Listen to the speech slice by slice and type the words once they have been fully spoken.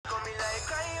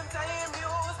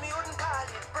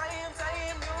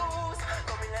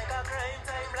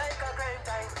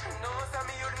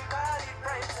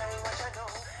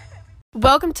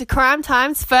Welcome to Crime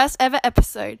Time's first ever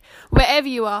episode. Wherever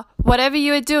you are, whatever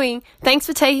you are doing, thanks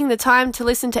for taking the time to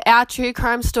listen to our true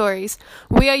crime stories.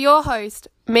 We are your hosts,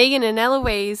 Megan and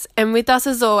Eloise, and with us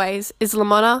as always is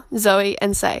Lamona, Zoe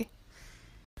and Say.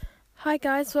 Hi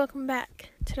guys, welcome back.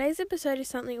 Today's episode is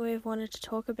something we've wanted to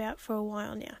talk about for a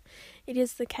while now. It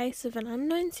is the case of an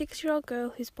unknown 6-year-old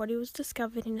girl whose body was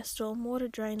discovered in a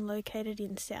stormwater drain located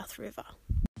in South River.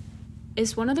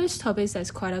 It's one of those topics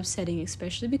that's quite upsetting,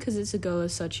 especially because it's a girl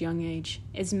of such a young age.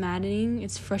 It's maddening,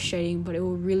 it's frustrating, but it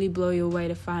will really blow you away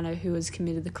to find out who has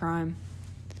committed the crime.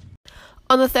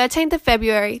 On the 13th of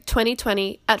February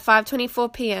 2020 at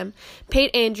 5:24 p.m,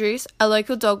 Pete Andrews, a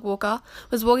local dog walker,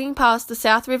 was walking past the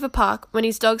South River Park when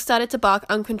his dog started to bark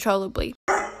uncontrollably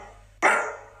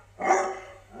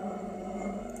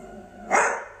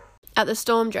at the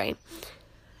storm drain.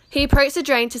 He approached the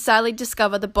drain to sadly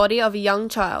discover the body of a young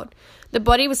child. The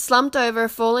body was slumped over a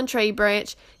fallen tree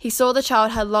branch. He saw the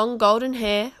child had long golden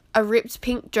hair, a ripped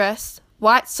pink dress,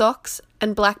 white socks,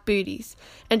 and black booties,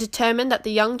 and determined that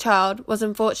the young child was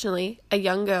unfortunately a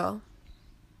young girl.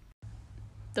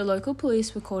 The local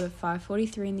police were called at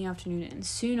 5:43 in the afternoon, and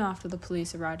soon after the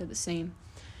police arrived at the scene.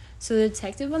 So the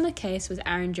detective on the case was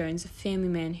Aaron Jones, a family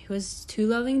man who has 2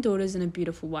 loving daughters and a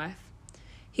beautiful wife.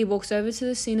 He walks over to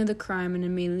the scene of the crime and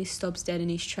immediately stops dead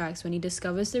in his tracks when he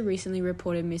discovers the recently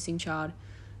reported missing child,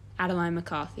 Adeline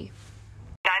McCarthy.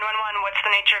 911, what's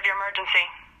the nature of your emergency?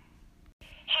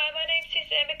 Hi, my name's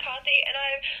Suzanne McCarthy and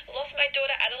I've lost my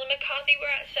daughter Adeline McCarthy.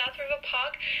 We're at South River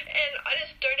Park and I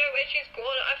just don't know where she's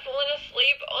gone. I've fallen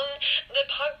asleep on the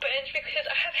park bench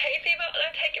because I have hay fever and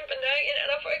I've taken Benadryl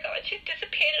and I woke up and she's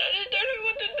disappeared and I just don't know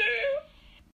what to do.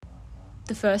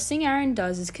 The first thing Aaron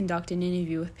does is conduct an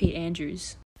interview with Pete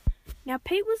Andrews. Now,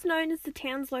 Pete was known as the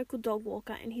town's local dog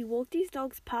walker and he walked his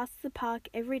dogs past the park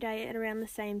every day at around the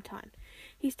same time.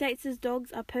 He states his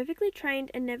dogs are perfectly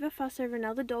trained and never fuss over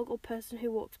another dog or person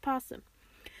who walks past them.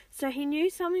 So he knew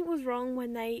something was wrong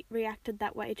when they reacted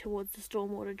that way towards the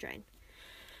stormwater drain.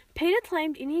 Peter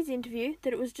claimed in his interview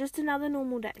that it was just another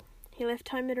normal day. He left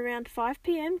home at around 5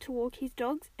 p.m. to walk his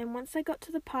dogs, and once they got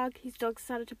to the park, his dogs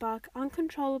started to bark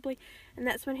uncontrollably, and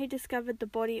that's when he discovered the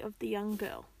body of the young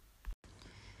girl.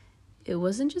 It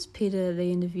wasn't just Peter they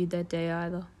interviewed that day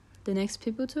either. The next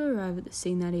people to arrive at the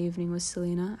scene that evening was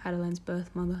Selena, Adeline's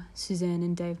birth mother, Suzanne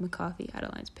and Dave McCarthy,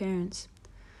 Adeline's parents.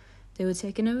 They were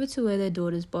taken over to where their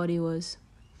daughter's body was.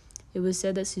 It was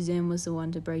said that Suzanne was the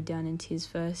one to break down in tears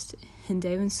first, and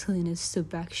Dave and Selena stood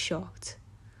back shocked.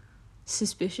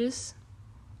 Suspicious?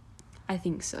 I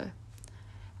think so.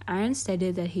 Aaron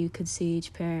stated that he could see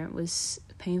each parent was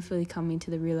painfully coming to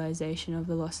the realization of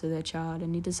the loss of their child,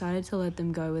 and he decided to let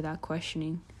them go without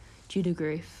questioning, due to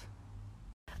grief.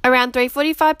 Around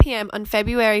 3:45 p.m. on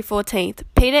February 14th,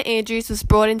 Peter Andrews was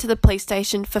brought into the police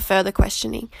station for further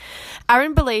questioning.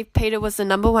 Aaron believed Peter was the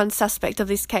number one suspect of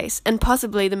this case, and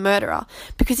possibly the murderer,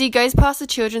 because he goes past the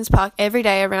children's park every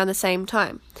day around the same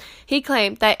time. He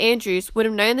claimed that Andrews would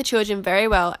have known the children very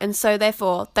well, and so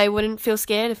therefore they wouldn't feel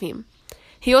scared of him.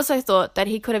 He also thought that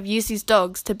he could have used his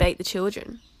dogs to bait the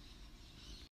children.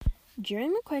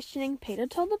 During the questioning, Peter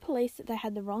told the police that they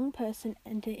had the wrong person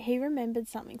and that he remembered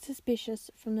something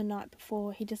suspicious from the night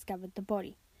before he discovered the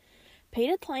body.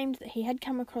 Peter claimed that he had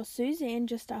come across Suzanne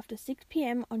just after 6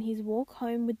 p.m. on his walk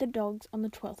home with the dogs on the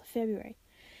 12th of February.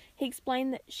 He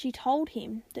explained that she told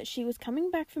him that she was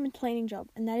coming back from a cleaning job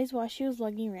and that is why she was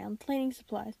lugging around cleaning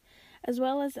supplies, as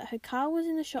well as that her car was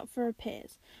in the shop for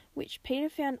repairs, which Peter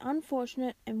found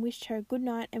unfortunate and wished her a good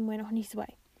night and went on his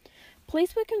way.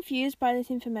 Police were confused by this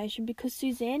information because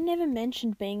Suzanne never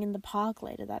mentioned being in the park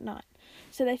later that night,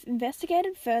 so they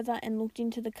investigated further and looked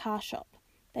into the car shop.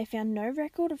 They found no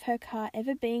record of her car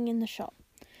ever being in the shop.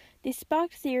 This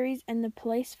sparked theories and the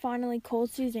police finally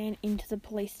called Suzanne into the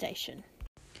police station.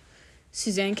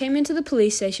 Suzanne came into the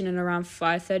police station at around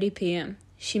 5:30 p.m.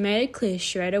 She made it clear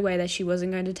straight away that she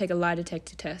wasn't going to take a lie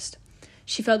detector test.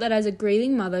 She felt that as a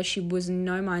grieving mother, she was in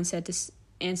no mindset to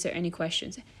answer any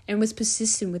questions, and was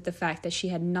persistent with the fact that she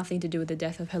had nothing to do with the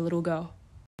death of her little girl.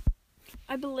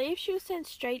 I believe she was sent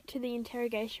straight to the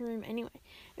interrogation room anyway,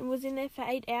 and was in there for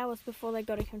 8 hours before they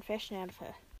got a confession out of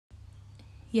her.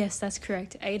 Yes, that's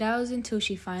correct. 8 hours until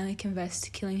she finally confessed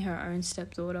to killing her own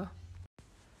stepdaughter.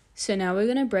 So now we're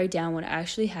going to break down what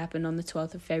actually happened on the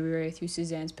 12th of February through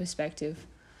Suzanne's perspective.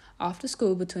 After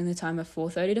school, between the time of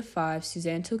 4:30 to 5,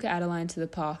 Suzanne took Adeline to the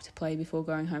park to play before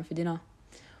going home for dinner.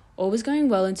 All was going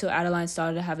well until Adeline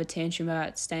started to have a tantrum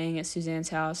about staying at Suzanne's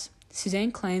house.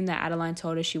 Suzanne claimed that Adeline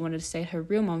told her she wanted to stay at her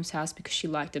real mom's house because she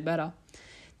liked it better.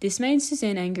 This made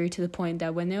Suzanne angry to the point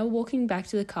that when they were walking back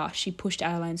to the car, she pushed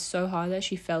Adeline so hard that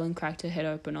she fell and cracked her head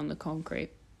open on the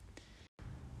concrete.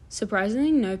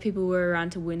 Surprisingly, no people were around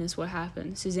to witness what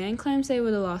happened. Suzanne claims they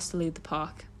were the last to leave the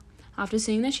park. After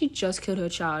seeing that she just killed her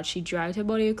child, she dragged her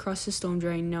body across the storm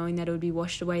drain, knowing that it would be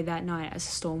washed away that night as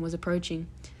the storm was approaching.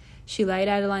 She laid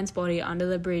Adeline's body under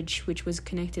the bridge, which was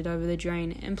connected over the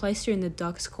drain, and placed her in the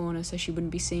darkest corner so she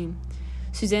wouldn't be seen.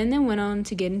 Suzanne then went on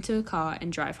to get into a car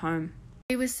and drive home.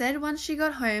 It was said once she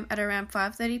got home at around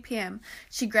 5:30 p.m,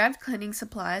 she grabbed cleaning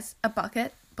supplies, a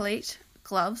bucket, bleach,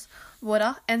 gloves,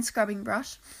 water and scrubbing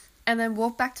brush, and then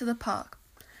walked back to the park.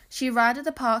 She arrived at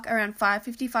the park around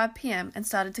 5:55 p.m. and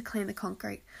started to clean the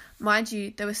concrete. Mind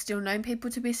you, there were still no people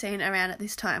to be seen around at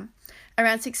this time.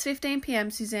 Around 6:15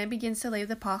 p.m, Suzanne begins to leave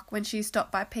the park when she is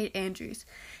stopped by Pete Andrews.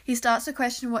 He starts to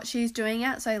question what she is doing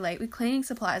out so late with cleaning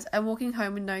supplies and walking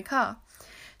home with no car.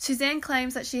 Suzanne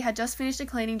claims that she had just finished a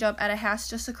cleaning job at a house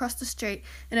just across the street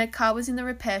and her car was in the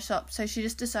repair shop, so she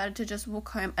just decided to just walk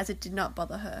home as it did not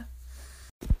bother her.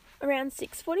 Around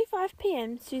 6:45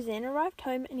 p.m, Suzanne arrived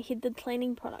home and hid the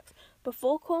cleaning products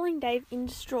before calling Dave in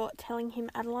distraught, telling him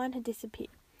Adeline had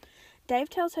disappeared. Dave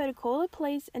tells her to call the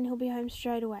police and he'll be home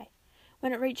straight away.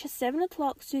 When it reaches 7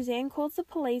 o'clock, Suzanne calls the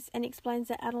police and explains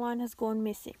that Adeline has gone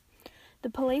missing. The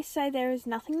police say there is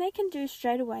nothing they can do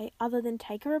straight away other than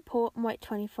take a report and wait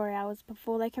 24 hours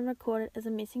before they can record it as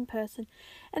a missing person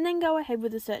and then go ahead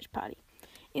with the search party.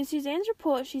 In Suzanne's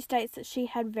report, she states that she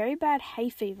had very bad hay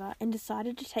fever and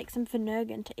decided to take some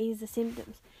Phenergan to ease the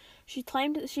symptoms. She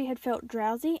claimed that she had felt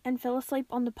drowsy and fell asleep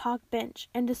on the park bench,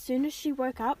 and as soon as she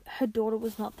woke up, her daughter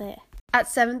was not there. At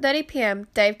 7:30 p.m,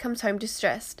 Dave comes home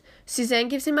distressed. Suzanne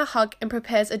gives him a hug and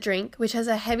prepares a drink, which has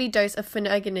a heavy dose of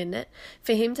Phenergan in it,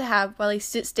 for him to have while he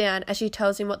sits down as she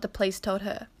tells him what the police told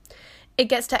her. It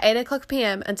gets to 8 o'clock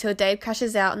p.m. until Dave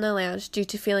crashes out in the lounge due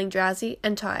to feeling drowsy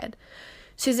and tired.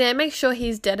 Suzanne makes sure he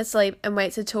is dead asleep and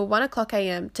waits until 1 o'clock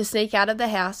a.m. to sneak out of the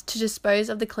house to dispose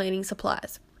of the cleaning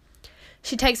supplies.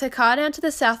 She takes her car down to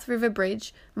the South River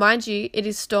Bridge, mind you, it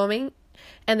is storming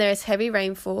and there is heavy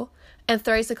rainfall, and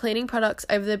throws the cleaning products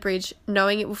over the bridge,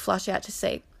 knowing it will flush out to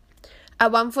sea.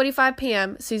 At 1:45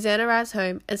 p.m, Suzanne arrives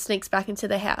home and sneaks back into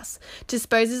the house,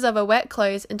 disposes of her wet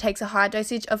clothes and takes a high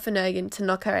dosage of Phenergan to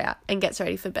knock her out and gets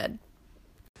ready for bed.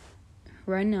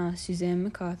 Right now, Suzanne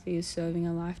McCarthy is serving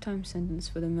a lifetime sentence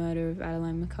for the murder of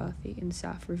Adeline McCarthy in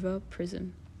South River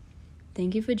Prison.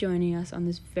 Thank you for joining us on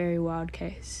this very wild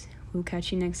case. We'll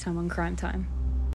catch you next time on Crime Time.